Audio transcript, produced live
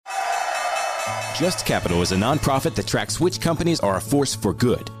Just Capital is a nonprofit that tracks which companies are a force for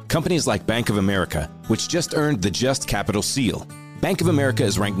good. Companies like Bank of America, which just earned the Just Capital seal. Bank of America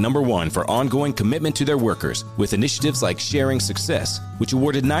is ranked #1 for ongoing commitment to their workers with initiatives like Sharing Success, which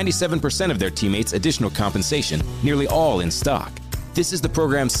awarded 97% of their teammates additional compensation, nearly all in stock. This is the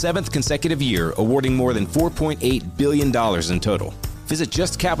program's 7th consecutive year, awarding more than $4.8 billion in total. Visit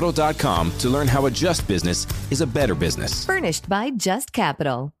JustCapital.com to learn how a just business is a better business. Furnished by Just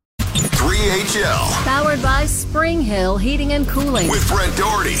Capital. 3HL. Powered by Spring Hill Heating and Cooling. With Brent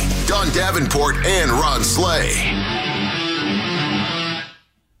Doherty, Don Davenport, and Ron Slay.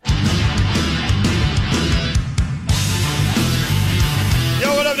 Yo,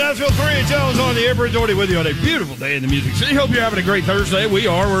 what up, Nashville? 3HL is on the air. Brent Doherty with you on a beautiful day in the Music City. Hope you're having a great Thursday. We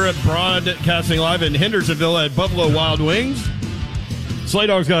are. We're at broadcasting live in Hendersonville at Buffalo Wild Wings. Slay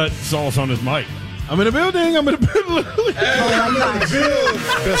Dog's got sauce on his mic. I'm in the building. Oh, my gosh.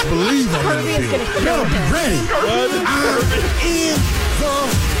 Best believe I'm Kirby in is the going to building. kill him. Ready. I'm in the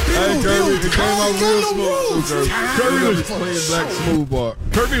Hey, Kirby, it came out real smooth. smooth. Kirby was playing Black Smooth Bar.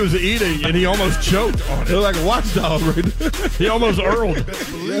 Kirby was eating, and he almost choked on It it. was like a watchdog right there. He almost earled.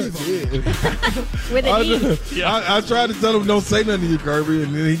 With an E. Yeah. I tried to tell him don't say nothing to you, Kirby,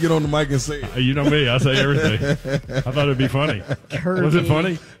 and then he get on the mic and say it. You know me. I say everything. I thought it'd be funny. Kirby. Was it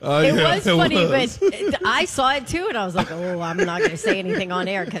funny? It Yeah, was funny, was. but I saw it too, and I was like, "Oh, I'm not going to say anything on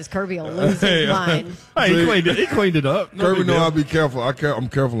air because Kirby will lose Hey, his mind." Hey, he cleaned it up. No Kirby big know deal. I'll be careful. I'm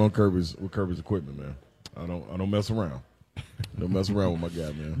careful on Kirby's equipment, man. I don't mess around. Don't mess around with my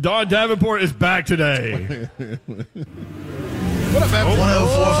guy, man. Don Davenport is back today. What up, man?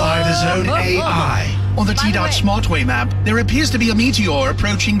 1045 The Zone AI. On the By the T-Dot way- Smartway map, there appears to be a meteor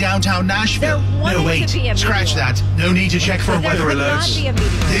approaching downtown Nashville. There wanted No, wait, to be a scratch meteor. that. No need to check for There weather could not alerts. be a meteor.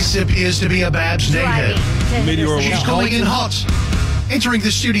 This appears to be a Babs Driving native. to Meteor was Hendersonville. She's calling in hot. Entering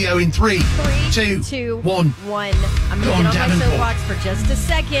the studio in 3, 3, 2, 2, 1. 1. I'm Go going on, on my Davenport. soapbox for just a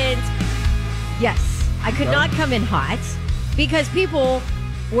second. Yes, I could not come in hot because people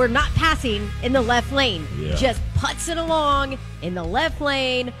were not passing in the left lane, just putzing along in the left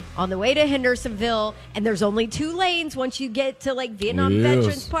lane on the way to Hendersonville. And there's only 2 lanes once you get to like Vietnam Yes.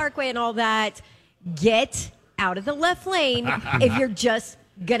 Veterans Parkway and all that. Get out of the left lane if you're just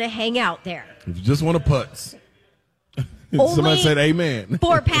going to hang out there. If you just want to putts. Only Somebody said amen.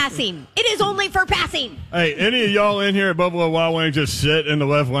 for passing. It is only for passing. Hey, any of y'all in here at Buffalo Wild Wings just sit in the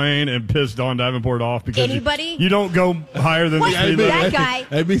left lane and piss Don Davenport off because Anybody? you don't go higher than What? the speed That limit? guy.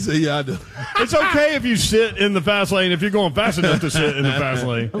 Hey, me say, yeah, I do. It's okay if you sit in the fast lane if you're going fast enough to sit in the fast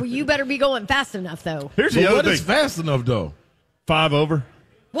lane. Well, you better be going fast enough, though. Here's the But other what thing. is fast enough, though? 5 over.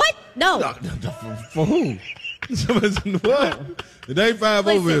 What? No. For who? What? It ain't 5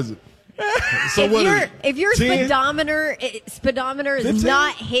 over, Listen. is it? So what is it? If your 10? speedometer is 15?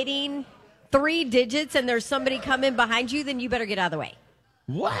 not hitting 3 digits and there's somebody coming behind you, then you better get out of the way.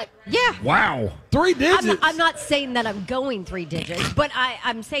 What? Yeah. Wow. 3 digits? I'm not saying that I'm going 3 digits, but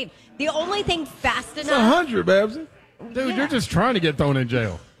I'm saying the only thing fast It's enough. 100, Babsy. Dude, Yeah. you're just trying to get thrown in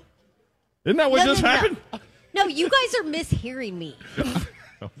jail. Isn't that what No, just no, no. happened? No, you guys are mishearing me.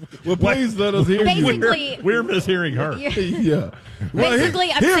 Well, please let us hear you. Basically, We're mishearing her. Yeah. Well, Basically,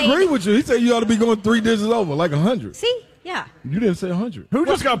 he, I'm he saying- agreed with you. He said you ought to be going 3 digits over, like 100. see, yeah. You didn't say 100. Who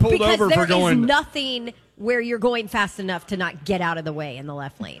just got pulled Because over there for is going? nothing where you're going fast enough to not get out of the way in the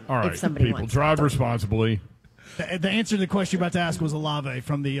left lane. All right, if somebody people, wants drive responsibly. The answer to the question you're about to ask was Olave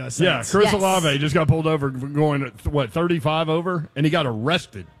from the Saints. Yeah, Chris Yes. Olave just got pulled over for going, 35 over, and he got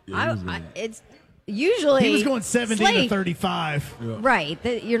arrested. it's usually He was going 70 Slate. to 35. Right,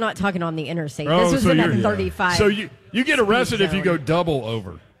 you're not talking on the interstate. Oh, this was so in you're- a 35. So you get arrested if you zone. go double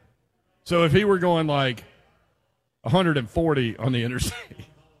over. So if he were going like 140 on the interstate.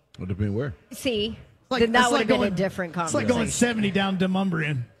 It depends where. See, Like- then that it's would like have been a going- different It's conversation. like going 70 down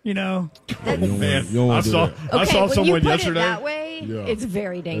Demumbrian, you know? Man, you don't I wanna do saw that. I Okay, saw when you someone put yesterday. it that way, Yeah. it's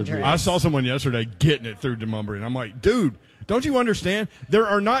very dangerous. I saw someone yesterday getting it through Demumber, and I'm like, dude, don't you understand? There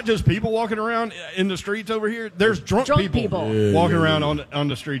are not just people walking around in the streets over here. There's drunk people. Walking around on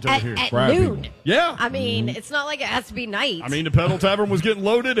the streets over at, here. at Fried noon. people. Yeah. I mean, it's not like it has to be night. I mean, the Pedal Tavern was getting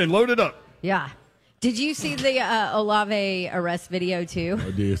loaded and loaded up. yeah. Did you see the Olave arrest video too?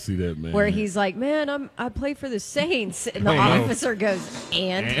 I did see that, man. Where he's like, "Man, I play for the Saints," and the Oh, no. officer goes,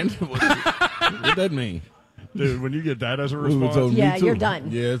 "And." what that mean? Dude, when you get that as a Who response. told me Yeah, too. you're done.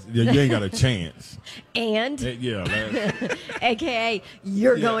 Yes, you ain't got a chance. And, Yeah, man. AKA,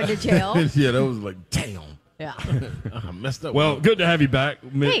 you're going to jail. Yeah, that was like, damn. Yeah. I messed up. Well, good to have you back.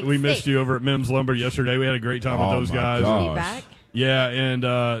 Thanks, We missed thanks. you over at Mims Lumber yesterday. We had a great time Oh, with those my guys. God. Be back. Yeah,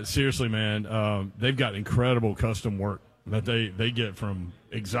 and seriously, man, they've got incredible custom work that they get from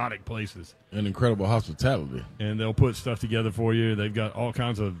exotic places. And incredible hospitality. And they'll put stuff together for you. They've got all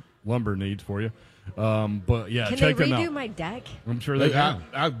kinds of lumber needs for you. But, yeah, Can check they them out. redo my deck? I'm sure they can.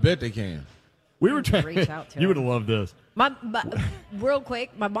 I bet they can. We were trying. Reach out to You would them. have loved this. Real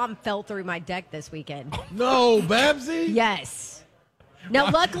quick, my mom fell through my deck this weekend. No, Babsy? Yes. Now,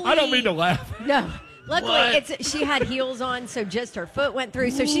 luckily, I don't mean to laugh. No, luckily What? she had heels on, so just her foot went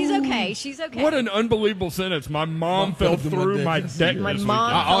through. So she's okay. She's okay. What an unbelievable sentence. My mom fell through my deck My this mom-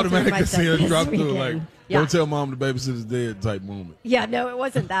 weekend. I automatically see her This drop through weekend. like, Yeah. don't tell mom the babysitter's dead type moment. Yeah, no, it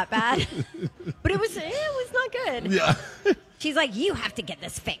wasn't that bad, but it was not good. Yeah. She's like, you have to get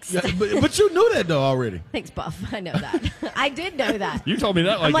this fixed. Yeah, but you knew that, though, already. Thanks, Buff. I know that. I did know that. You told me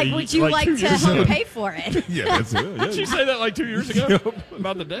that I'm like, would you like 2 to years help ago. pay for it? Yeah, that's it. Did she say that like 2 years ago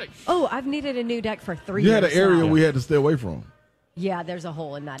about the deck? Oh, I've needed a new deck for 3 You years. had an area now. we had to stay away from. Yeah, there's a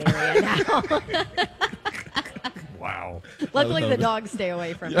hole in that area now. Wow. Luckily, the dogs stay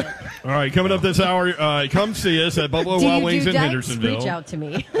away from it. All right, coming up this hour, come see us at Buffalo Do Wild you Wings do in decks? Hendersonville. Reach out to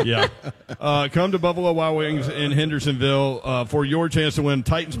me. Yeah. Come to Buffalo Wild Wings in Hendersonville for your chance to win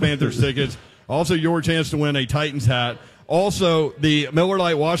Titans Panthers tickets. Also, your chance to win a Titans hat. Also, the Miller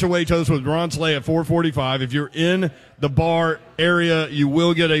Lite Wash Away Toast with Ron Slay at 4:45. If you're in the bar area, you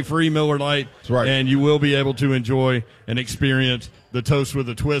will get a free Miller Lite. That's right. And you will be able to enjoy and experience the toast with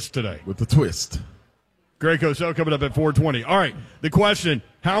a twist today. With the twist. Greg Cosell coming up at 4:20. All right, the question,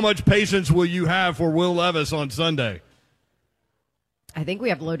 how much patience will you have for Will Levis on Sunday? I think we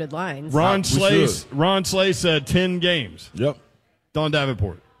have loaded lines. Ron should. Slay said 10 games. Yep. Don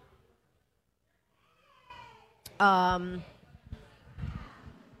Davenport.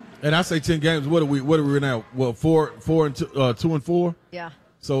 And I say 10 games. What are we now? Well, 4 and 2 and 4. Yeah.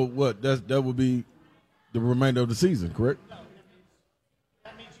 So what? That would be the remainder of the season, correct?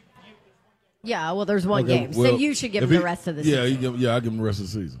 Yeah, well, there's one Okay, game, so well, you should give if him he- the rest of the yeah, season. I give him the rest of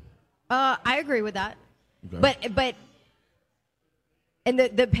the season. I agree with that. Okay. But and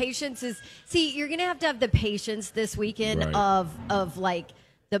the patience is, see, you're gonna have to have the patience this weekend Right. of like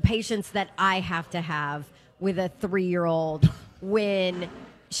the patience that I have to have with a 3-year-old when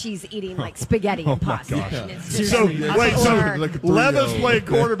she's eating like spaghetti and pasta. And it's just- So, wait, so or- like a 3-year-old. Levis played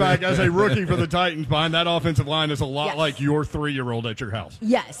quarterback as a rookie for the Titans behind that offensive line is a lot Yes. like your 3-year-old at your house.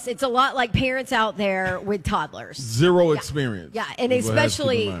 yes, it's a lot like parents out there with toddlers. Zero experience. Yeah, and is what I have to keep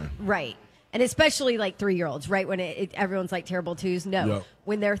in especially mind. right, and especially like 3-year-olds, right? When everyone's like terrible twos. No, Yep.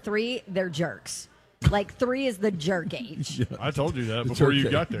 when they're 3, they're jerks. Like 3 is the jerk age. I told you that before you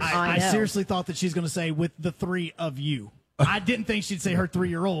okay. got there. I I know. seriously thought that she's going to say with the 3 of you. I didn't think she'd say her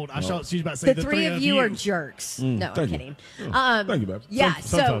 3-year-old. I thought she was about to say The the 3 of you are you. jerks. No, I'm thank you. kidding. Thank you, Babs. Yeah,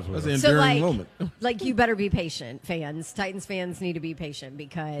 Sometimes so we That's an so endearing like, moment. like you better be patient, fans. Titans fans need to be patient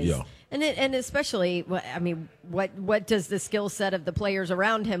because, Yeah. and especially, what does the skill set of the players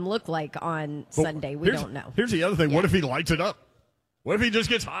around him look like on Sunday? We Here's- don't know. Here's the other thing. What Yeah. if he lights it up? What if he just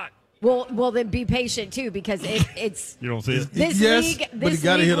gets hot? Well, then be patient too because it's You don't see it? this Yes, league. but he This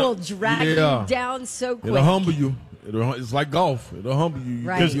gotta league hit a- will drag Yeah. you down so quick. It'll humble you. It's like golf. It'll humble you. You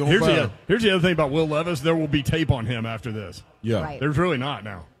Right. get you on Here's fire. the other thing about Will Levis. There will be tape on him after this. Yeah. Right. There's really not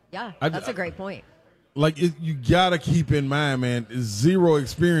now. Yeah, I- that's a great point. Like you gotta keep in mind, man. It's zero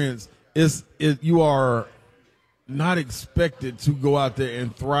experience. You are not expected to go out there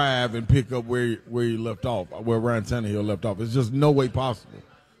and thrive and pick up where you left off, where Ryan Tannehill left off. It's just no way possible.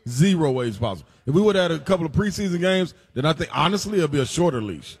 Zero ways possible. If we would have had a couple of preseason games, then I think honestly it'll be a shorter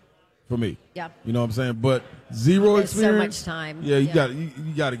leash for me. Yeah. You know what I'm saying? But zero There's so experience. much time. Yeah, you Yeah. got you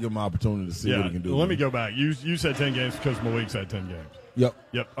got to give him an opportunity to see what Yeah. he can do. Let me man. go back. You said 10 games because Malik said 10 games. Yep.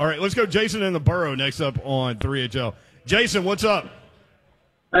 Yep. All right, let's go Jason in the Borough next up on 3HL. Jason, what's up?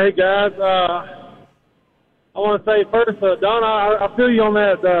 Hey guys, I want to say first, Don, I feel you on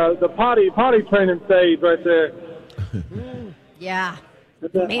that the potty training stage right there. Yeah.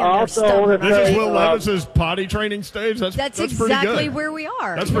 I Man, also they're want to This say is Will Levis's potty training stage. That's pretty exactly good. where we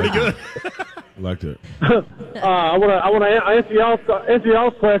are. That's pretty Yeah. good. Like that. I want to answer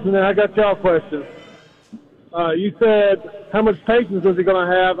y'all's question, and I got y'all questions. You said how much patience is he going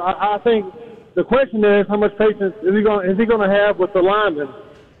to have? I think the question is how much patience is he going to have with the linemen?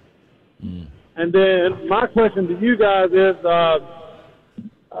 And then my question to you guys is,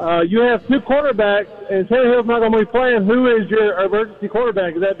 you have 2 quarterbacks, and Tannehill's not going to be playing. Who is your emergency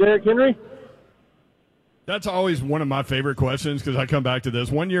quarterback? Is that Derrick Henry? That's always one of my favorite questions because I come back to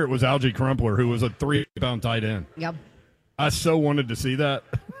this. One year it was Algie Crumpler, who was a 3-pound tight end. Yep. I so wanted to see that.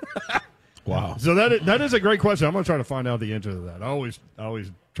 Wow. So that is a great question. I'm going to try to find out the answer to that. I always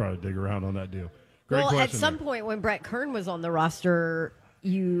try to dig around on that deal. Great Well, question. at some there. point when Brett Kern was on the roster,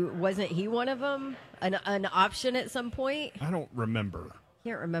 wasn't he one of them? An option at some point? I don't remember.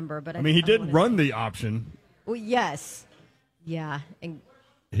 Can't remember, but I mean, he did run the option. Well, yes. Yeah, and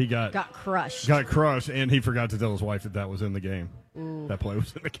he got crushed. Got crushed, and he forgot to tell his wife that was in the game. Ooh. That play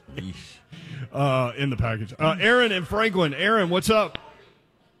was in the game. In the package. Aaron and Franklin. Aaron, what's up?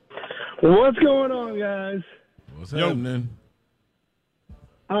 What's going on, guys? What's happening?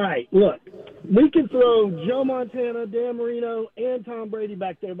 All right, look. We can throw Joe Montana, Dan Marino, and Tom Brady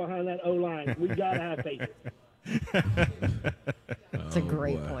back there behind that O-line. We got to have faith. That's a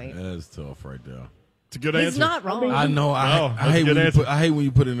great point. That's tough right there. It's a good answer. He's not wrong. I know. I hate when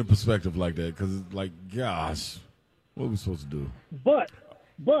you put it into perspective like that because it's like, gosh, what are we supposed to do? But.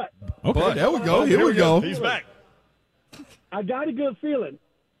 Okay, there we go. Here we go. He's back. I got a good feeling.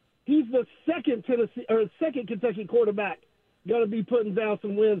 He's the second Kentucky quarterback going to be putting down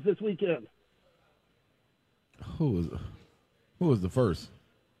some wins this weekend. Who was the first?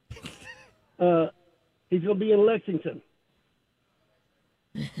 He's going to be in Lexington.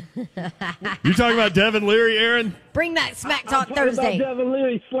 You talking about Devin Leary, Aaron? Bring that Smack Talk Thursday. About Devin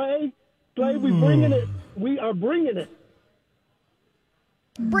Leary, Slay, we bringing it. We are bringing it.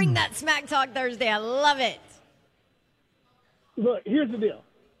 Bring that Smack Talk Thursday. I love it. Look, here's the deal.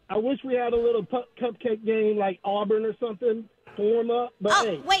 I wish we had a little cupcake game like Auburn or something to warm up. But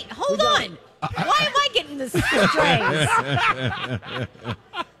hey, wait, hold on. Why am I getting the strays?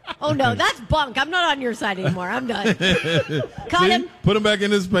 Oh, no, that's bunk. I'm not on your side anymore. I'm done. Cut him. Put him back in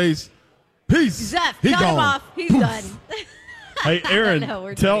his space. Peace. Zeph, cut him off. He's done. Hey,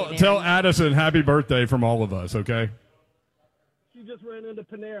 Aaron, tell Addison happy birthday from all of us, okay? She just ran into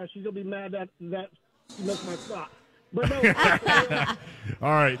Panera. She's going to be mad that she missed my spot. But no. All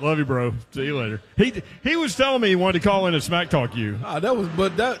right, love you, bro. See you later. He was telling me he wanted to call in and smack talk you.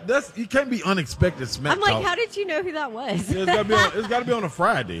 That's you can't be unexpected smack talk. I'm like, how did you know who that was? Yeah, it's got to be on a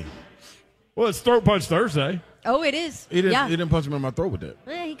Friday. Well, it's Throat Punch Thursday. Oh, it is. He didn't punch me in my throat with that.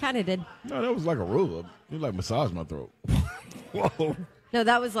 He kind of did. No, that was like a ruler. He like massaged my throat. Whoa. No,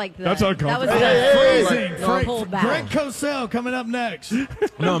 that was like the. That's uncomfortable. That was Freezing. Greg Cosell coming up next.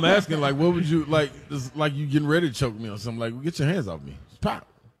 No, I'm asking, like, what would you, like, it's like you getting ready to choke me or something. Like, well, get your hands off me. Pop.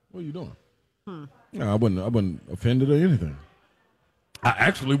 What are you doing? No, I wasn't offended or anything. I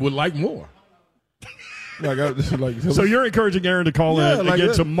actually would like more. So you're encouraging Aaron to call in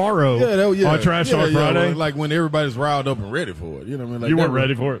again tomorrow on Trash Talk Friday? Like when everybody's riled up and ready for it. You know what I mean? Like you weren't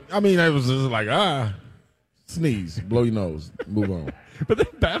ready for it? I mean, it was just like, sneeze, blow your nose, move on. But then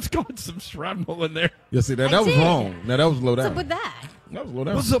Babs got some shrapnel in there. Yeah, see, that was wrong. Now, that was low down. What's up with that? That was low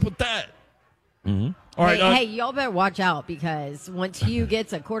down. What's up with that? Mm-hmm. All right. Hey, y'all better watch out because once Hugh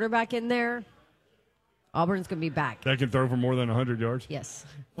gets a quarterback in there, Auburn's going to be back. That can throw for more than 100 yards? Yes,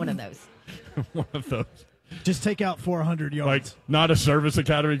 one of those. One of those. Just take out 400 yards. Like, not a Service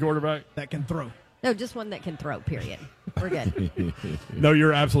Academy quarterback? That can throw. No, just one that can throw, period. We're good. No,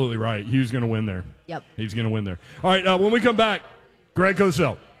 you're absolutely right. Hugh's going to win there. Yep. He's going to win there. All right, when we come back, Greg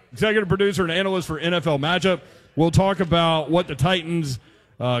Cosell, executive producer and analyst for NFL Matchup. We'll talk about what the Titans'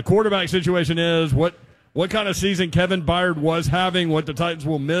 quarterback situation is, what kind of season Kevin Byard was having, what the Titans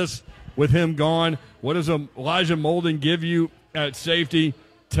will miss with him gone. What does Elijah Molden give you at safety?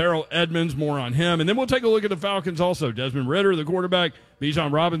 Terrell Edmonds, more on him. And then we'll take a look at the Falcons also. Desmond Ridder, the quarterback.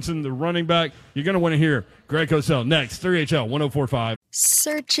 Bijan Robinson, the running back. You're going to want to hear Greg Cosell next. 3HL 104.5.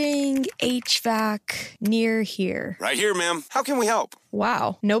 Searching HVAC near here. Right here, ma'am. How can we help?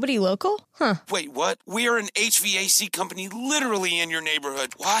 Wow. Nobody local? Huh. Wait, what? We are an HVAC company literally in your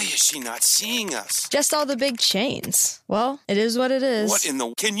neighborhood. Why is she not seeing us? Just all the big chains. Well, it is what it is. What in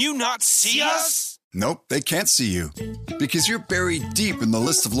the... Can you not see us? Nope, they can't see you. Because you're buried deep in the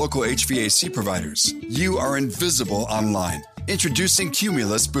list of local HVAC providers. You are invisible online. Introducing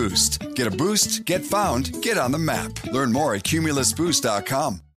Cumulus Boost. Get a boost, get found, get on the map. Learn more at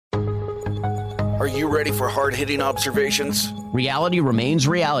cumulusboost.com. Are you ready for hard-hitting observations? Reality remains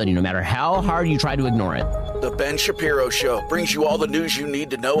reality no matter how hard you try to ignore it. The Ben Shapiro Show brings you all the news you need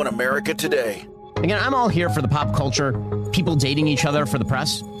to know in America today. Again, I'm all here for the pop culture, people dating each other for the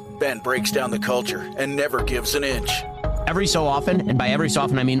press. Ben breaks down the culture and never gives an inch. Every so often, and by every so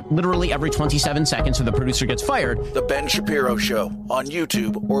often I mean literally every 27 seconds so the producer gets fired. The Ben Shapiro Show on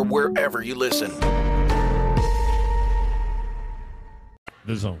YouTube or wherever you listen.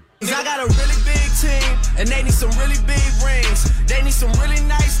 The Zone. I got a really big team, and they need some really big rings. They need some really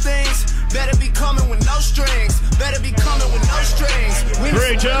nice things. Better be coming with no strings. Better be coming with no strings.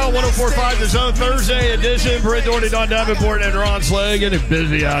 3HL 104.5 The Zone Thursday edition. Brett Doherty, Don Davenport, and Ron Slay getting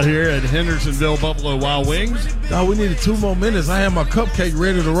busy out here at Hendersonville Buffalo Wild Wings. No, we needed 2 more minutes. I had my cupcake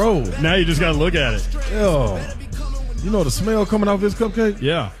ready to roll. Now you just got to look at it. Oh. You know the smell coming off this cupcake?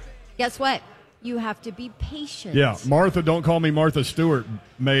 Yeah. Guess what? You have to be patient. Yeah. Martha, don't call me Martha Stewart,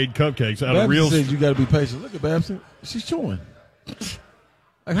 made cupcakes out of Babson real. says you got to be patient. Look at Babson. She's chewing.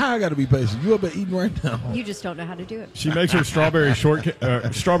 Like, how I got to be patient? You up there eating right now. You just don't know how to do it. She makes her strawberry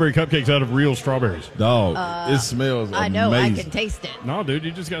strawberry cupcakes out of real strawberries. Dog, it smells amazing. I know. I can taste it. No, dude,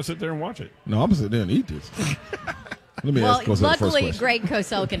 you just got to sit there and watch it. No, I'm going to sit there and eat this. Let me ask Cosell the first luckily, question. Greg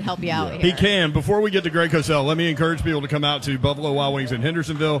Cosell can help you out here. He can. Before we get to Greg Cosell, let me encourage people to come out to Buffalo Wild Wings in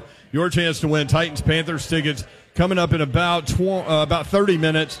Hendersonville. Your chance to win Titans-Panthers tickets coming up in about 30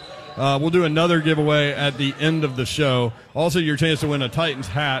 minutes. We'll do another giveaway at the end of the show. Also, your chance to win a Titans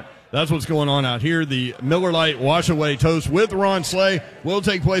hat. That's what's going on out here. The Miller Lite Wash Away Toast with Ron Slay will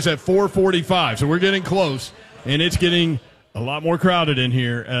take place at 4:45. So we're getting close, and it's getting a lot more crowded in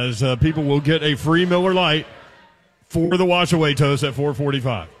here as people will get a free Miller Lite for the Wash Away Toast at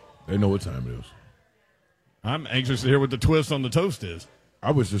 4:45. They know what time it is. I'm anxious to hear what the twist on the toast is.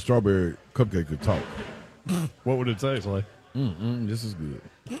 I wish the strawberry cupcake could talk. What would it say, Slay? This is good.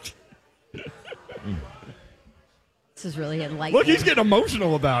 This is really enlightening. Look, he's getting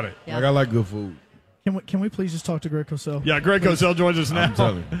emotional about it. Yeah. Like, I like good food. Can we please just talk to Greg Cosell? Yeah, Greg Cosell joins us now. I'm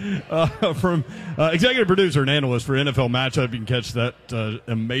telling From executive producer and analyst for NFL Matchup. You can catch that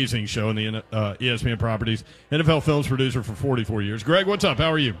amazing show on the ESPN properties. NFL Films producer for 44 years. Greg, what's up?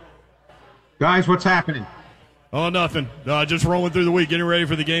 How are you? Guys, what's happening? Oh, nothing. Just rolling through the week, getting ready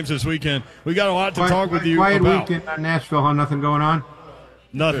for the games this weekend. We got a lot to talk with you quiet about. Quiet week in Nashville, huh? Nothing going on?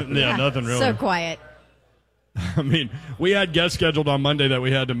 Nothing, nothing really. So quiet. I mean, we had guests scheduled on Monday that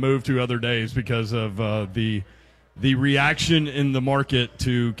we had to move to other days because of the reaction in the market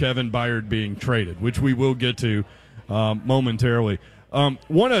to Kevin Byard being traded, which we will get to momentarily. Want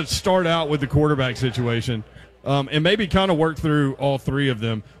to start out with the quarterback situation and maybe kind of work through all three of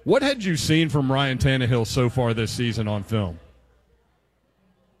them. What had you seen from Ryan Tannehill so far this season on film?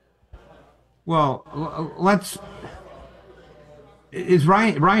 Well,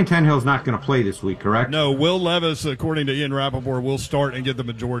 Ryan Tannehill's not going to play this week, correct? No, Will Levis, according to Ian Rappaport, will start and get the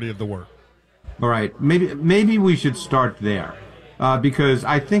majority of the work. All right, maybe we should start there because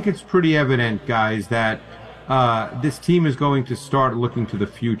I think it's pretty evident, guys, that this team is going to start looking to the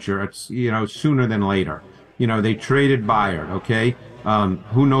future. It's sooner than later. They traded Byard, okay?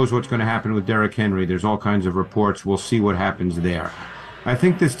 Who knows what's going to happen with Derrick Henry? There's all kinds of reports. We'll see what happens there. I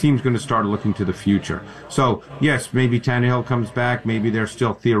think this team's going to start looking to the future. So, yes, maybe Tannehill comes back. Maybe they're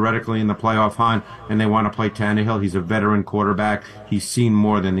still theoretically in the playoff hunt, and they want to play Tannehill. He's a veteran quarterback. He's seen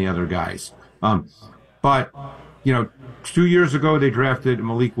more than the other guys. But 2 years ago, they drafted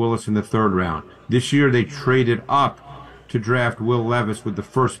Malik Willis in the 3rd round. This year, they traded up to draft Will Levis with the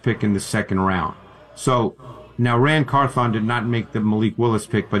 1st pick in the 2nd round. So, now Rand Carthon did not make the Malik Willis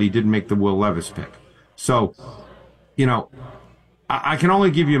pick, but he did make the Will Levis pick. So, I can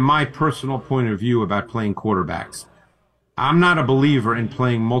only give you my personal point of view about playing quarterbacks. I'm not a believer in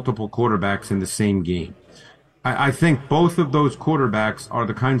playing multiple quarterbacks in the same game. I think both of those quarterbacks are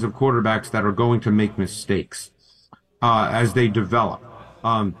the kinds of quarterbacks that are going to make mistakes as they develop.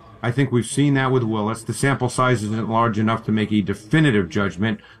 I think we've seen that with Willis. The sample size isn't large enough to make a definitive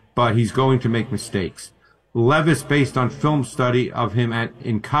judgment, but he's going to make mistakes. Levis, based on film study of him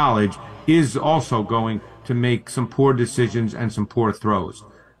in college, is also going to make some poor decisions and some poor throws.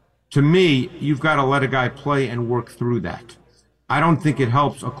 To me, you've got to let a guy play and work through that. I don't think it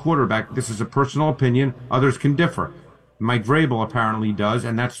helps a quarterback. This is a personal opinion. Others can differ. Mike Vrabel apparently does,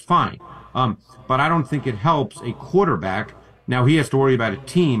 and that's fine. But I don't think it helps a quarterback. Now, he has to worry about a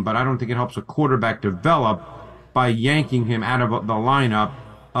team, but I don't think it helps a quarterback develop by yanking him out of the lineup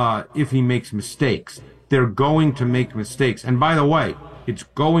if he makes mistakes. They're going to make mistakes. And by the way, it's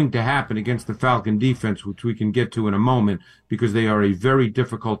going to happen against the Falcon defense, which we can get to in a moment, because they are a very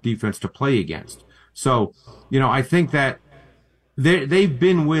difficult defense to play against. So, I think that they've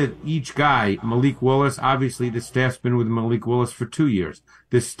been with each guy. Malik Willis, obviously the staff's been with Malik Willis for 2 years.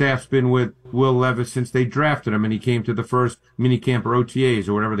 This staff's been with Will Levis since they drafted him and he came to the first minicamp or OTAs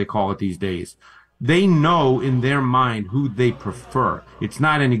or whatever they call it these days. They know in their mind who they prefer. It's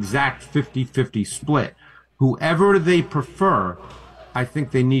not an exact 50-50 split. Whoever they prefer, I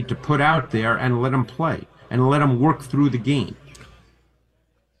think they need to put out there and let them play and let them work through the game.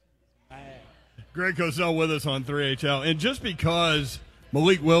 Greg Cosell with us on 3HL. And just because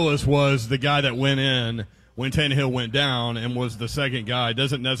Malik Willis was the guy that went in when Tannehill went down and was the second guy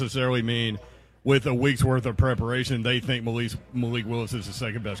doesn't necessarily mean with a week's worth of preparation they think Malik Willis is the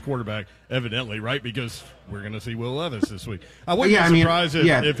second best quarterback, evidently, right? Because we're going to see Will Levis this week. I wouldn't be surprised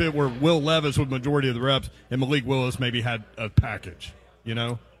if it were Will Levis with majority of the reps and Malik Willis maybe had a package. you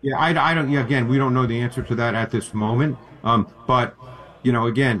know? Yeah, I don't. Yeah, again, we don't know the answer to that at this moment. But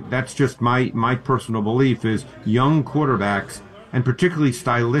again, that's just my personal belief is young quarterbacks, and particularly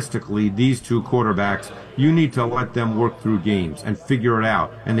stylistically, these two quarterbacks, you need to let them work through games and figure it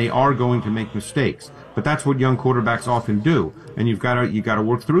out. And they are going to make mistakes, but that's what young quarterbacks often do. And you got to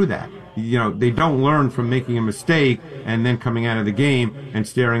work through that. They don't learn from making a mistake and then coming out of the game and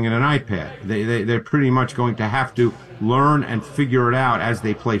staring at an iPad. They're pretty much going to have to learn and figure it out as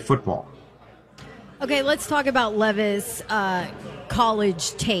they play football. Okay, let's talk about Levis'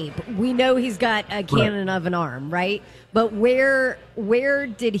 college tape. We know he's got a cannon of an arm, right? But where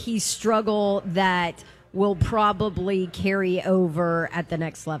did he struggle that will probably carry over at the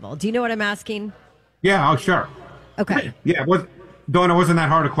next level? Do you know what I'm asking? Yeah, sure. Okay. Yeah, Donna, wasn't that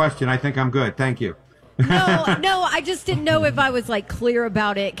hard a question? I think I'm good. Thank you. No, I just didn't know if I was clear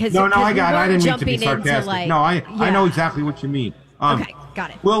about it because I got it. I didn't mean to be sarcastic. I know exactly what you mean. Okay,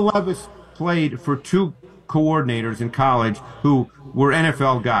 got it. Will Levis played for two coordinators in college who were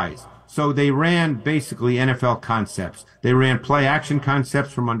NFL guys. So they ran basically NFL concepts. They ran play action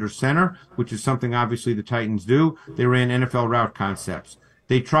concepts from under center, which is something obviously the Titans do. They ran NFL route concepts.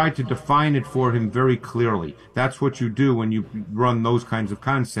 They tried to define it for him very clearly. That's what you do when you run those kinds of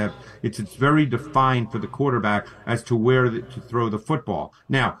concepts. It's very defined for the quarterback as to where to throw the football.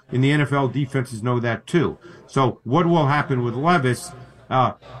 Now, in the NFL, defenses know that too. So what will happen with Levis?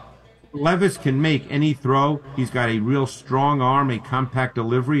 Levis can make any throw. He's got a real strong arm, a compact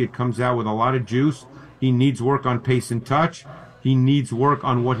delivery. It comes out with a lot of juice. He needs work on pace and touch. He needs work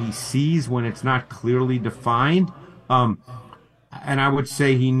on what he sees when it's not clearly defined. And I would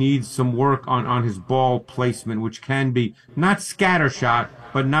say he needs some work on his ball placement, which can be not scattershot,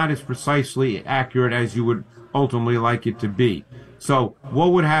 but not as precisely accurate as you would ultimately like it to be. So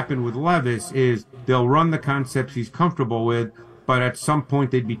what would happen with Levis is they'll run the concepts he's comfortable with, but at some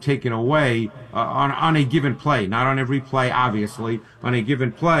point they'd be taken away on a given play, not on every play, obviously, on a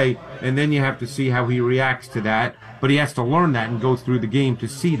given play, and then you have to see how he reacts to that. But he has to learn that and go through the game to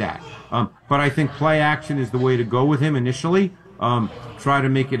see that. But I think play action is the way to go with him initially. Try to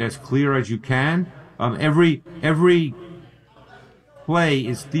make it as clear as you can. Every play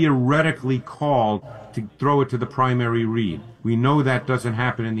is theoretically called to throw it to the primary read. We know that doesn't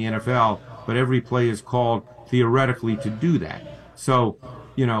happen in the NFL, but every play is called theoretically to do that. So,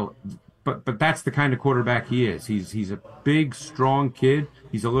 but that's the kind of quarterback he is. He's a big, strong kid.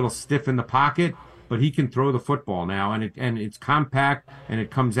 He's a little stiff in the pocket, but he can throw the football now, and it's compact and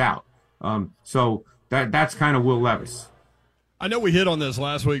it comes out. So that's kind of Will Levis. I know we hit on this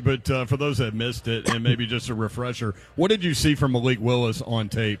last week, but for those that missed it, and maybe just a refresher, what did you see from Malik Willis on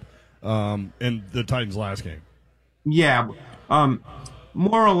tape in the Titans' last game? Yeah,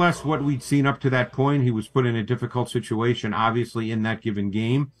 more or less what we'd seen up to that point. He was put in a difficult situation, obviously, in that given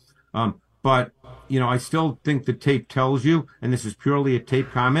game. But, I still think the tape tells you, and this is purely a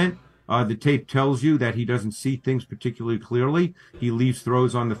tape comment, the tape tells you that he doesn't see things particularly clearly. He leaves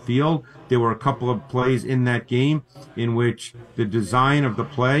throws on the field. There were a couple of plays in that game in which the design of the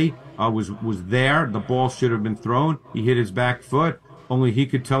play was there. The ball should have been thrown. He hit his back foot. Only he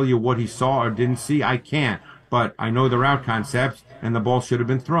could tell you what he saw or didn't see. I can't. But I know the route concepts, and the ball should have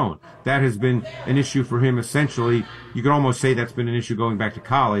been thrown. That has been an issue for him essentially. You could almost say that's been an issue going back to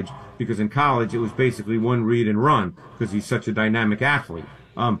college, because in college it was basically one read and run because he's such a dynamic athlete.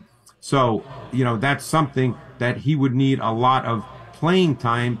 So, that's something that he would need a lot of playing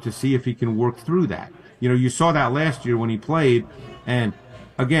time to see if he can work through that. You saw that last year when he played, and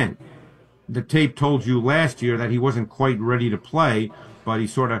again, the tape told you last year that he wasn't quite ready to play, but he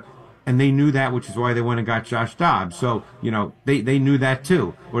sort of, and they knew that, which is why they went and got Josh Dobbs. So, they knew that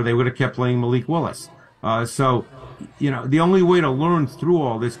too, or they would have kept playing Malik Willis. So, the only way to learn through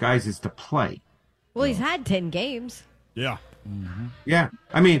all this, guys, is to play. Well, he's had 10 games. Yeah. Mm-hmm. Yeah.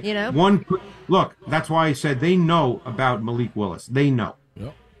 I mean, look, that's why I said they know about Malik Willis. They know.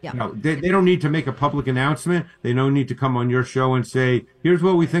 Yep. Yep. They don't need to make a public announcement. They don't need to come on your show and say, here's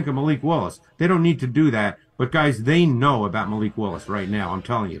what we think of Malik Willis. They don't need to do that. But, guys, they know about Malik Willis right now. I'm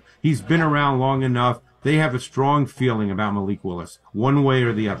telling you. He's been around long enough. They have a strong feeling about Malik Willis, one way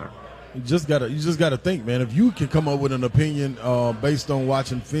or the other. You just gotta think, man. If you can come up with an opinion based on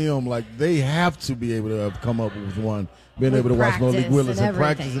watching film, like they have to be able to have come up with one, being able to watch Malik Willis and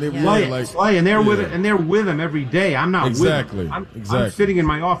practice and everything. Play, and they're with it, and they're with him every day. I'm not exactly. with him. I'm sitting in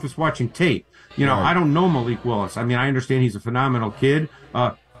my office watching tape. I don't know Malik Willis. I mean, I understand he's a phenomenal kid.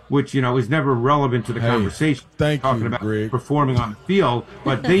 which, is never relevant to the conversation. Talking about Greg. Performing on the field,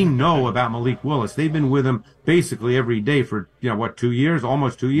 but they know about Malik Willis. They've been with him basically every day for, 2 years,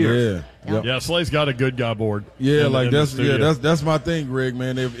 almost 2 years. Yeah, Slay's got a good guy board. Yeah, that's my thing, Greg,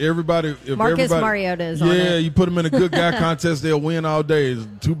 man. If Marcus Mariota is on it. You put them in a good guy contest, they'll win all day. It's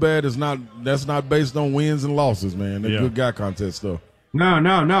too bad that's not based on wins and losses, man. They're good guy contest stuff.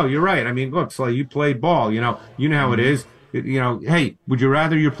 No, you're right. I mean, look, Slay, you played ball. You know how it is. Hey, would you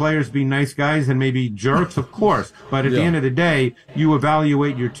rather your players be nice guys and maybe jerks? Of course. But at the end of the day, you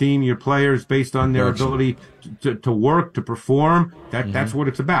evaluate your team, your players based on their ability to work, to perform. That's what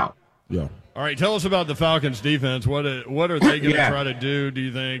it's about. Yeah. All right, tell us about the Falcons' defense. What are they going to try to do, do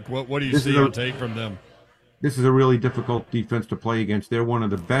you think? What do you see on tape from them? This is a really difficult defense to play against. They're one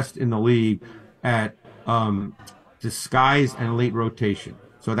of the best in the league at disguise and late rotation.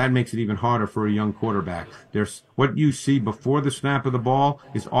 So that makes it even harder for a young quarterback. There's what you see before the snap of the ball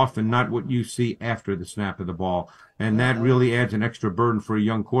is often not what you see after the snap of the ball. And that really adds an extra burden for a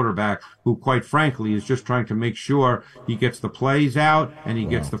young quarterback who, quite frankly, is just trying to make sure he gets the plays out and he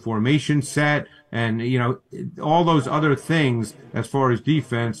gets the formation set. And, all those other things as far as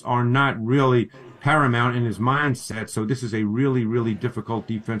defense are not really paramount in his mindset. So this is a really, really difficult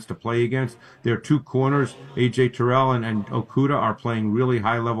defense to play against. Their two corners, A.J. Terrell and Okudah, are playing really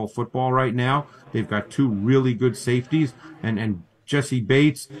high-level football right now. They've got two really good safeties, and Jesse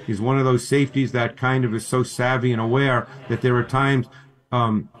Bates is one of those safeties that kind of is so savvy and aware that there are times,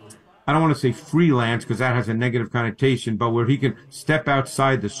 I don't want to say freelance because that has a negative connotation, but where he can step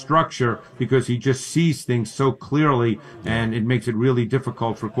outside the structure because he just sees things so clearly, and it makes it really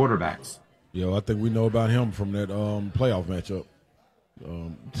difficult for quarterbacks. Yeah, I think we know about him from that playoff matchup.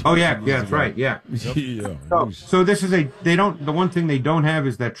 That's right. Yeah. Yep. So this is the one thing they don't have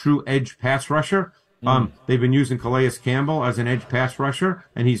is that true edge pass rusher. They've been using Calais Campbell as an edge pass rusher,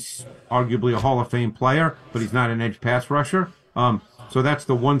 and he's arguably a Hall of Fame player, but he's not an edge pass rusher. So that's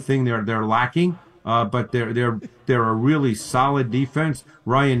the one thing they're lacking. But they're a really solid defense.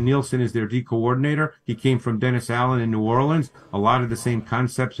 Ryan Nielsen is their D coordinator. He came from Dennis Allen in New Orleans. A lot of the same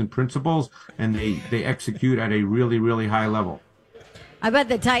concepts and principles, and they execute at a really, really high level. I bet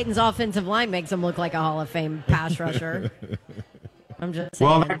the Titans' offensive line makes them look like a Hall of Fame pass rusher. I'm just saying.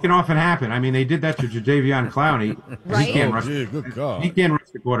 Well, that can often happen. I mean, they did that to Jadeveon Clowney. Right? He can't rush. Good God. He can't rush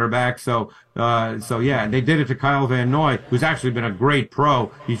the quarterback. So they did it to Kyle Van Noy, who's actually been a great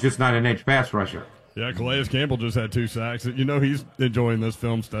pro. He's just not an edge pass rusher. Yeah, Calais Campbell just had 2 sacks. He's enjoying this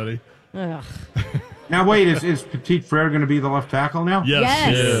film study. Ugh. Now, wait, is Petit Frere going to be the left tackle now?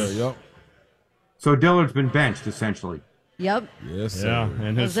 Yes. Yeah, yep. So Dillard's been benched, essentially. Yep. Yes, sir. Yeah,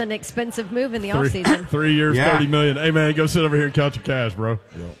 and it was an expensive move in the offseason. 3 years, $30 million. Hey, man, go sit over here and count your cash, bro.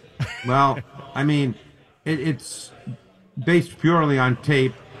 Yep. Well, I mean, it's based purely on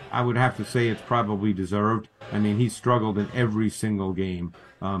tape. I would have to say it's probably deserved. I mean, he struggled in every single game.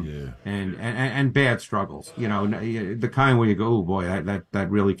 And bad struggles, the kind where you go, oh boy, that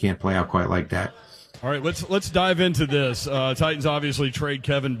really can't play out quite like that. All right, let's dive into this. Titans obviously trade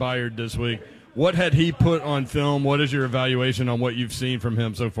Kevin Byard this week. What had he put on film? What is your evaluation on what you've seen from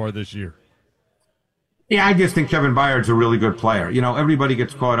him so far this year? Yeah, I just think Kevin Byard's a really good player. Everybody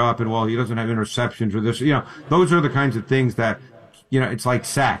gets caught up in, well, he doesn't have interceptions or this. Those are the kinds of things that, it's like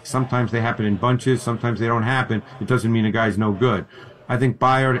sacks. Sometimes they happen in bunches. Sometimes they don't happen. It doesn't mean a guy's no good. I think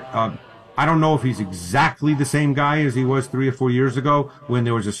Byard, I don't know if he's exactly the same guy as he was 3 or 4 years ago when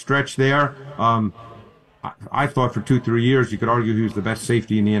there was a stretch there. I thought for 2-3 years you could argue he was the best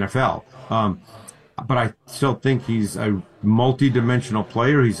safety in the NFL. But I still think he's a multi-dimensional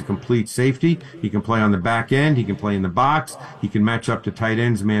player. He's a complete safety. He can play on the back end. He can play in the box. He can match up to tight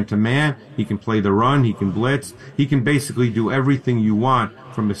ends man-to-man. He can play the run. He can blitz. He can basically do everything you want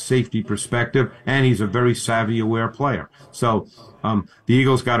from a safety perspective, and he's a very savvy, aware player. So the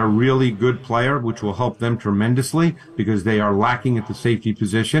Eagles got a really good player, which will help them tremendously because they are lacking at the safety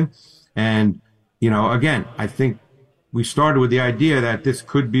position. And, again, I think we started with the idea that this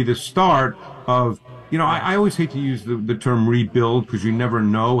could be the start of, I always hate to use the term rebuild because you never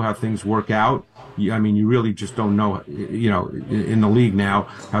know how things work out. I mean, you really just don't know, in the league now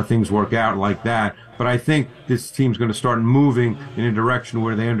how things work out like that. But I think this team's going to start moving in a direction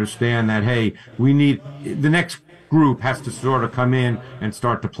where they understand that, hey, the next group has to sort of come in and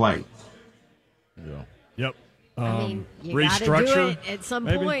start to play. Yeah. Yep. I mean, you got to restructure do it at some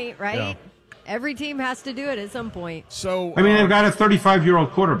maybe? point, right? Yeah. Every team has to do it at some point. So I mean, they've got a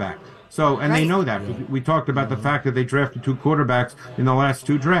 35-year-old quarterback. So, and they Right. know that. We talked about the fact that they drafted 2 quarterbacks in the last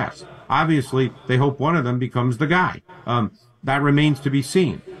 2 drafts. Obviously, they hope one of them becomes the guy. That remains to be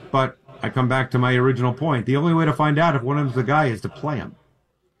seen. But I come back to my original point. The only way to find out if one of them's the guy is to play him.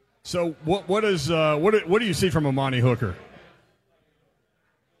 So what do you see from Amani Hooker?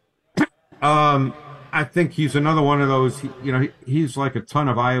 I think he's another one of those. He's like a ton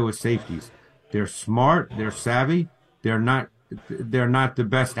of Iowa safeties. They're smart. They're savvy. They're not the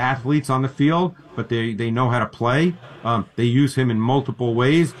best athletes on the field, but they know how to play. They use him in multiple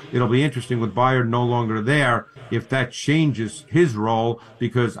ways. It'll be interesting with Byard no longer there if that changes his role,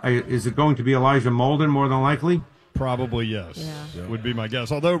 because is it going to be Elijah Molden more than likely? Probably yes. Yeah. Would be my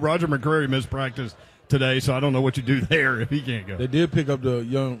guess. Although Roger McCreary missed practice today, so I don't know what you do there if he can't go. They did pick up the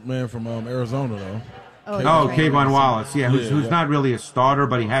young man from Arizona, though. Kayvon Wallace, who's not really a starter,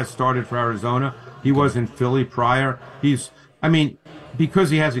 but he has started for Arizona. He was in Philly prior. Because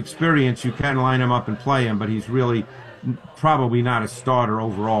he has experience, you can line him up and play him, but he's really probably not a starter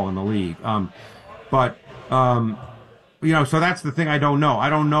overall in the league. So that's the thing I don't know. I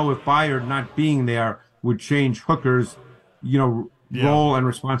don't know if Byard not being there would change Hooker's, role and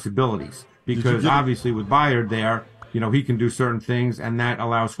responsibilities. Because obviously with Byard there, he can do certain things, and that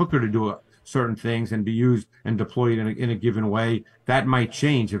allows Hooker to do certain things and be used and deployed in a given way. That might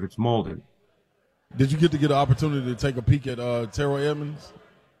change if it's Molden. Did you get an opportunity to take a peek at Terrell Edmonds?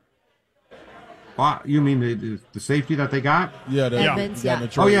 You mean the safety that they got? Yeah, Edmonds. Yeah.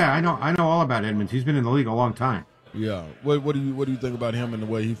 I know all about Edmonds. He's been in the league a long time. Yeah. What do you think about him and the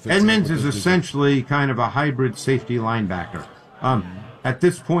way he fits? Edmonds is essentially kind of a hybrid safety linebacker. At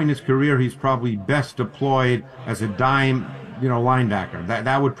this point in his career, he's probably best deployed as a dime, linebacker.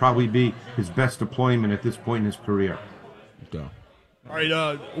 That would probably be his best deployment at this point in his career. Okay. All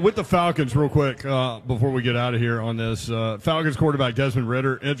right, with the Falcons, real quick, before we get out of here on this, Falcons quarterback Desmond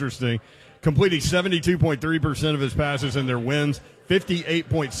Ridder, interesting, completing 72.3% of his passes in their wins,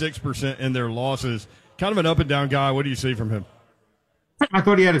 58.6% in their losses. Kind of an up-and-down guy. What do you see from him? I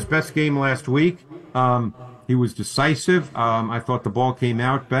thought he had his best game last week. He was decisive. I thought the ball came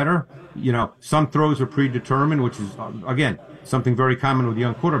out better. Some throws are predetermined, which is, again, something very common with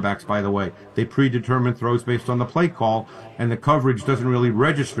young quarterbacks, by the way. They predetermine throws based on the play call, and the coverage doesn't really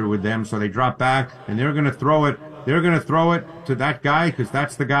register with them, so they drop back, and they're going to throw it. They're going to throw it to that guy because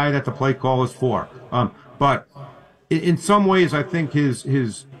that's the guy that the play call is for. But in some ways, I think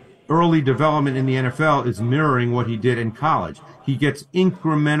his early development in the NFL is mirroring what he did in college. He gets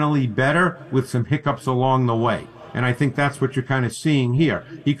incrementally better with some hiccups along the way. And I think that's what you're kind of seeing here.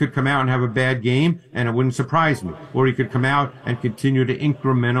 He could come out and have a bad game, and it wouldn't surprise me. Or he could come out and continue to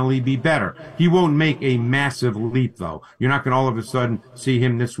incrementally be better. He won't make a massive leap, though. You're not going to all of a sudden see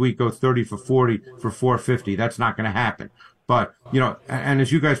him this week go 30 for 40 for 450. That's not going to happen. But, and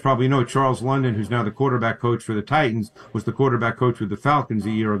as you guys probably know, Charles London, who's now the quarterback coach for the Titans, was the quarterback coach with the Falcons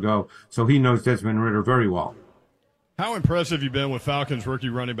a year ago. So he knows Desmond Ridder very well. How impressive have you been with Falcons rookie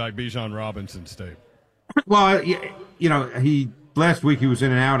running back Bijan Robinson, Steve? Well, last week he was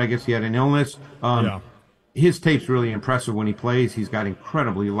in and out. I guess he had an illness. His tape's really impressive when he plays. He's got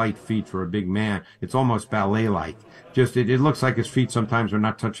incredibly light feet for a big man. It's almost ballet-like. Just it looks like his feet sometimes are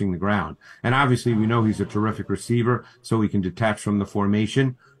not touching the ground. And obviously we know he's a terrific receiver, so he can detach from the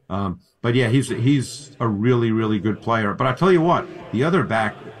formation. But yeah, he's a really, really good player. But I'll tell you what, the other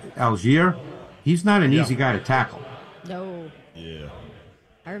back, Algier, he's not an easy guy to tackle. No. Yeah.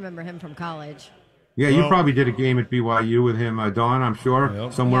 I remember him from college. Yeah, you probably did a game at BYU with him, Dawn, I'm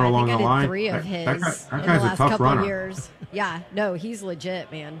sure, somewhere along the line. 3 of his that guy's a tough runner. Years. Yeah, no, he's legit,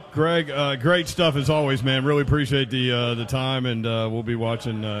 man. Greg, great stuff as always, man. Really appreciate the time, and we'll be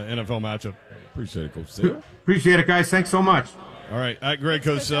watching NFL matchup. Appreciate it, Coach Sale. Appreciate it, guys. Thanks so much. All right, at Greg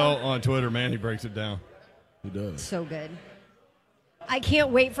Cosell on Twitter, man, he breaks it down. He does. So good. I can't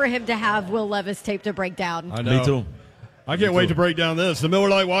wait for him to have Will Levis tape to break down. I know. Me too. I can't wait to break down this. The Miller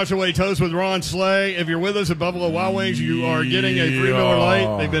Lite Wash Away Toast with Ron Slay. If you're with us at Buffalo Wild Wings, you are getting a free Miller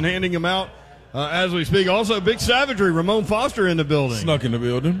Lite. They've been handing them out as we speak. Also, Big Savagery, Ramon Foster in the building. Snuck in the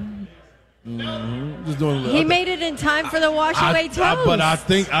building. Mm-hmm. Just doing a little, he made it in time for the Wash Away Toast. But I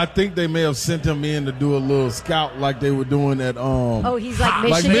think they may have sent him in to do a little scout like they were doing at he's like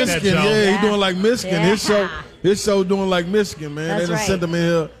Michigan. Like Michigan, yeah, he's doing like Michigan. Yeah. His show doing like Michigan, man. That's they just sent him in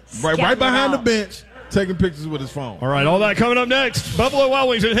here right behind the bench, taking pictures with his phone. All right, all that coming up next. Buffalo Wild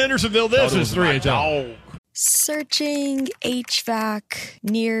Wings in Hendersonville. This is 3HL. Searching HVAC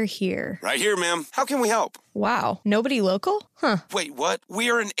near here. Right here, ma'am. How can we help? Wow, nobody local? Huh. Wait, what? We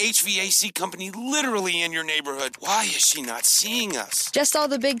are an HVAC company literally in your neighborhood. Why is she not seeing us? Just all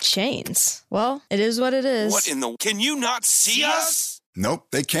the big chains. Well, it is what it is. What in the... Can you not see us? Nope,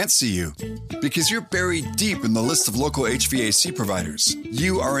 they can't see you. Because you're buried deep in the list of local HVAC providers.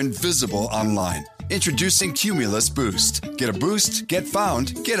 You are invisible online. Introducing Cumulus Boost. Get a boost, get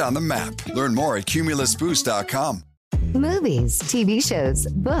found, get on the map. Learn more at cumulusboost.com. Movies, TV shows,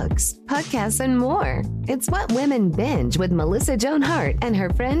 books, podcasts, and more. It's What Women Binge with Melissa Joan Hart and her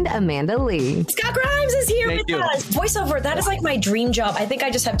friend Amanda Lee. Scott Grimes is here with us. Voiceover, that is like my dream job. I think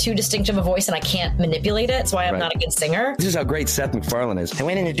I just have too distinctive a voice and I can't manipulate it. That's why I'm not a good singer. This is how great Seth MacFarlane is. I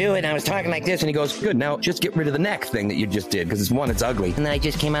went in to do it and I was talking like this and he goes, good, now just get rid of the neck thing that you just did because it's ugly. And then I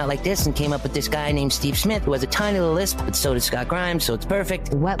just came out like this and came up with this guy named Steve Smith who has a tiny little lisp, but so does Scott Grimes, so it's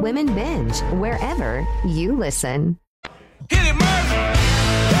perfect. What Women Binge, wherever you listen. Hit it, Murphy.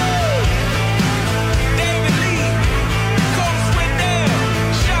 David Lee. Cold sweat down.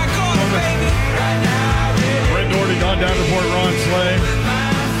 Shot caller, baby. Right now, Brent Doherty, Don Davenport, Ron Slay.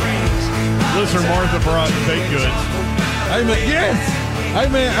 Listener Martha brought baked goods. Hey, man, yes. Hey,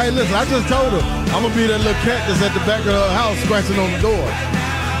 man, hey, listen, I just told her I'm going to be that little cat that's at the back of her house scratching on the door.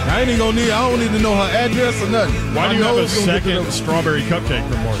 I don't need to know her address or nothing. Why do you have a second strawberry cupcake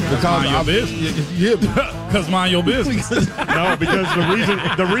for Martha? Because mind your business. Because mind your business. No, because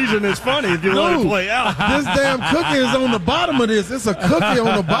the reason is funny if you let it play out. This damn cookie is on the bottom of this. It's a cookie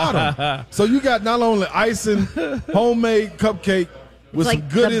on the bottom. So you got not only icing, homemade cupcake with it's some like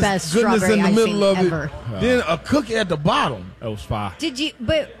goodness in the middle of ever. it, then a cookie at the bottom. That was fire.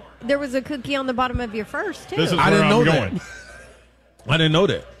 But there was a cookie on the bottom of your first, too. This is where I didn't know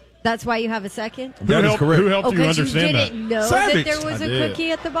that. That's why you have a second? That is correct. Who helped you understand that? You didn't know Savage. that there was a cookie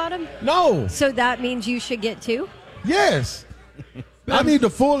at the bottom? No. So that means you should get two? Yes. I need the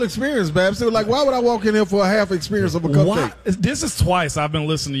full experience, Babs. So, like, why would I walk in here for a half experience of a cupcake? Why? This is twice I've been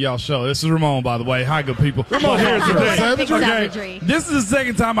listening to y'all show. This is Ramon, by the way. Hi, good people. Ramon, here's the thing. Savagery. This is the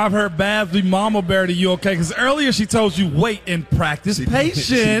second time I've heard Babs be mama bear to you, okay? Because earlier she told you wait and practice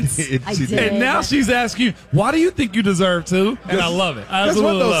patience. She did. And now she's asking you, why do you think you deserve to? And I love it. I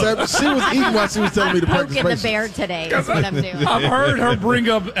absolutely love it. She was eating while she was telling me to practice Poking patience. the bear today is what I'm doing. I've heard her bring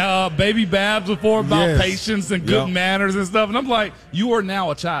up baby Babs before about patience and good manners and stuff. And I'm like, you are now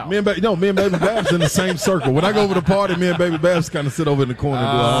a child. Me and Baby Babs in the same circle. When I go over to the party, me and Baby Babs kind of sit over in the corner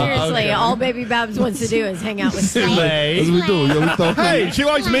and do all. Seriously, all Baby Babs wants to do is hang out with Slay. That's what we do. Yeah, we thought, hey, she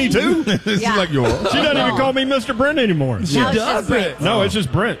likes me too. She's like yours. She doesn't even call me Mr. Brent anymore. She doesn't. No, it's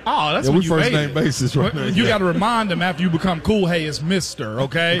just Brent. Oh, that's yeah, what we you first made name it. basis right now. You got to remind them after you become cool, hey, it's Mr.,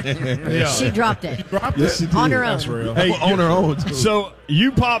 okay? Yeah. She dropped it. Yes, she did. On her own. That's real. Hey, on her own. Too. So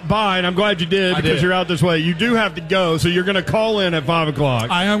you popped by, and I'm glad you did because you're out this way. You do have to go, so you're going to call in at 5 o'clock.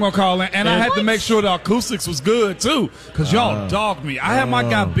 I am going to call in, and I had to make sure the acoustics was good, too, because y'all dogged me. I had my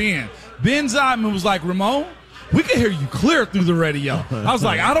guy, Ben. Ben Zeidman was like, Ramon, we can hear you clear through the radio. I was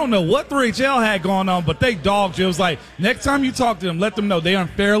like, I don't know what 3HL had going on, but they dogged you. It was like, next time you talk to them, let them know they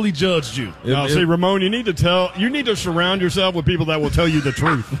unfairly judged you. Now, see, Ramon, you need to surround yourself with people that will tell you the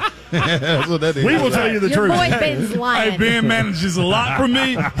truth. That's what that is. We will tell you the Your truth. boy Ben's lying. Hey, Ben manages a lot for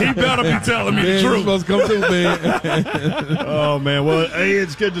me. He better be telling me the truth. Supposed to come through, Ben. Oh, man. Well, hey,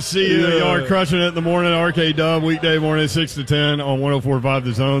 it's good to see you. Y'all are crushing it in the morning. RK Dub, weekday morning, 6 to 10 on 104.5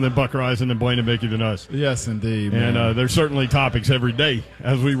 The Zone. Then Buck Rising and Blaine and Vicky than us. Yes, indeed, man. And there's certainly topics every day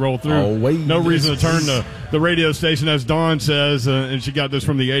as we roll through. Always. No reason to turn the radio station, as Dawn says, and she got this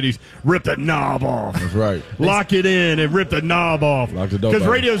from the 80s, rip the knob off. That's right. Lock it in and rip the knob off. Lock the door Because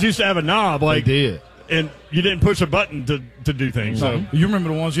back. radios used to have a knob. Like, They did. And you didn't push a button to do things. So You remember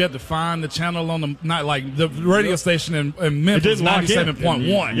the ones you had to find the channel on the not like the radio station in Memphis, didn't lock in.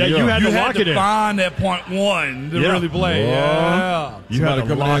 97.1. Yeah, you had to lock it in. Find that .1 to really play. Whoa. Yeah. you had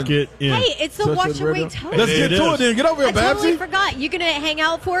to lock it in. Hey, it's the Touch Watch the Your radio. Weight toast. Let's get It to is. it then. Get over here, I totally Babsy. forgot. You going to hang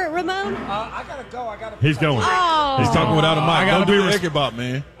out for it, Ramon? I gotta go. He's going. Oh. He's talking without a mic. I gotta Don't do be the Ichabod,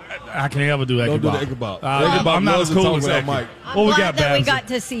 man. I can't ever do that. Don't do the Ichabod. I'm not loves as to cool talk as without that. mic. I'm What we glad got, that we Babsy? got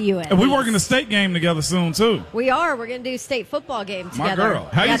to see you at And we're least. working a state game together soon too. We are. We're going to do state football game My together. girl.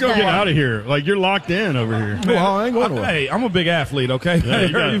 How you going to get out of here? Like, you're locked in over here. Well, I ain't going nowhere. Hey, I'm a big athlete. Okay, Yeah,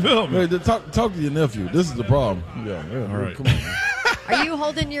 you got you it. feel me? Hey, talk to your nephew. This is the problem. Yeah. All right. Come on, man. Are you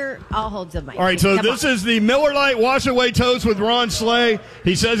holding your... I'll hold the mic. All right, so Come this on. is the Miller Lite Wash Away Toast with Ron Slay.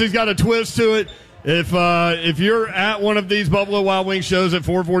 He says he's got a twist to it. If you're at one of these Buffalo Wild Wings shows at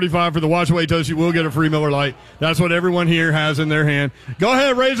 4:45 for the Wash Away Toast, you will get a free Miller Lite. That's what everyone here has in their hand. Go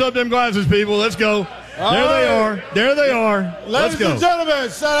ahead, raise up them glasses, people. Let's go. There they are. There they are. Let's Ladies go. and gentlemen,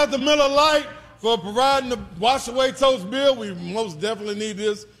 shout out to Miller Lite for providing the Wash Away Toast bill. We most definitely need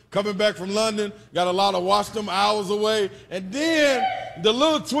this. Coming back from London, got a lot of wash them hours away. And then the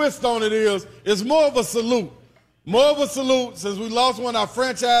little twist on it is, it's more of a salute. More of a salute since we lost one of our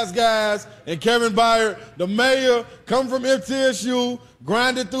franchise guys and Kevin Byard, the mayor, come from MTSU,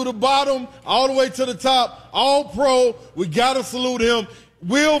 grinded through the bottom all the way to the top, all pro. We got to salute him.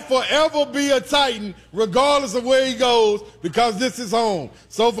 Will forever be a Titan regardless of where he goes because this is home.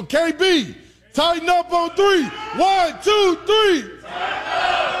 So for KB, Tighten up on 3. 1, 2, 3.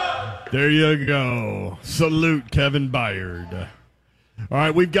 There you go. Salute Kevin Byard. All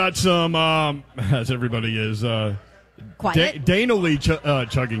right, we've got some, as everybody is, Quiet. Dana Lee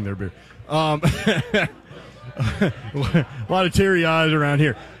chugging their beer. A lot of teary eyes around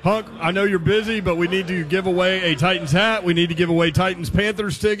here. Hunk, I know you're busy, but we need to give away a Titans hat. We need to give away Titans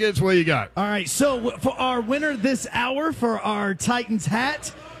Panthers tickets. What do you got? All right, so for our winner this hour for our Titans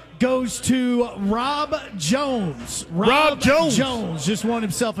hat goes to Rob Jones. Rob Jones just won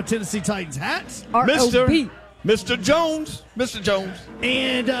himself a Tennessee Titans hat. Mr. Jones.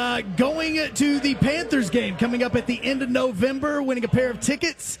 And going to the Panthers game coming up at the end of November, winning a pair of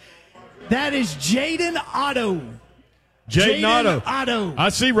tickets, that is Jaden Otto. Jaden Otto. I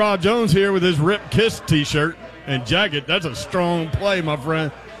see Rob Jones here with his Rip Kiss t-shirt and jacket. That's a strong play, my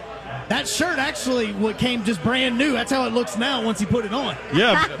friend. That shirt actually came just brand new. That's how it looks now once he put it on.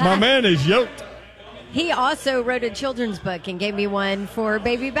 Yeah, my man is yoked. He also wrote a children's book and gave me one for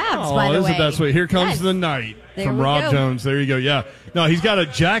baby Babs, by the way. Isn't that sweet? Here Comes the Night from Rob Jones. There you go. Yeah. No, he's got a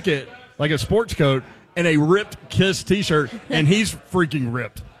jacket, like a sports coat, and a ripped Kiss t-shirt, and he's freaking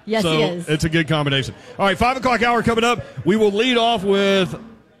ripped. Yes, so he is. It's a good combination. All right, 5 o'clock hour coming up. We will lead off with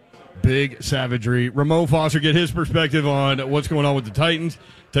big savagery. Ramon Foster, get his perspective on what's going on with the Titans.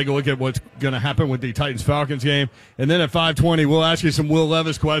 Take a look at what's going to happen with the Titans-Falcons game. And then at 5:20, we'll ask you some Will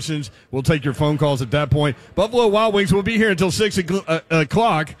Levis questions. We'll take your phone calls at that point. Buffalo Wild Wings will be here until 6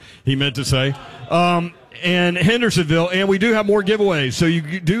 o'clock, he meant to say, and Hendersonville. And we do have more giveaways. So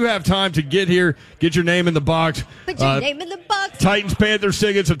you do have time to get here, get your name in the box. Put your name in the box. Titans-Panthers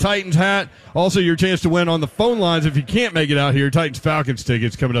tickets, a Titans hat. Also, your chance to win on the phone lines if you can't make it out here. Titans-Falcons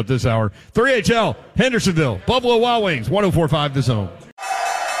tickets coming up this hour. 3HL, Hendersonville, Buffalo Wild Wings, 104.5 The Zone.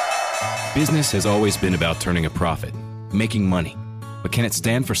 Business has always been about turning a profit, making money. But can it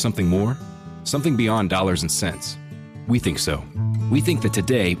stand for something more? Something beyond dollars and cents? We think so. We think that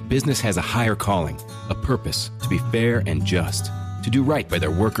today, business has a higher calling, a purpose to be fair and just, to do right by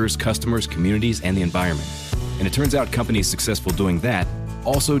their workers, customers, communities, and the environment. And it turns out companies successful doing that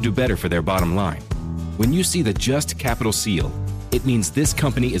also do better for their bottom line. When you see the Just Capital seal, it means this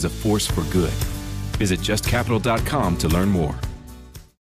company is a force for good. Visit justcapital.com to learn more.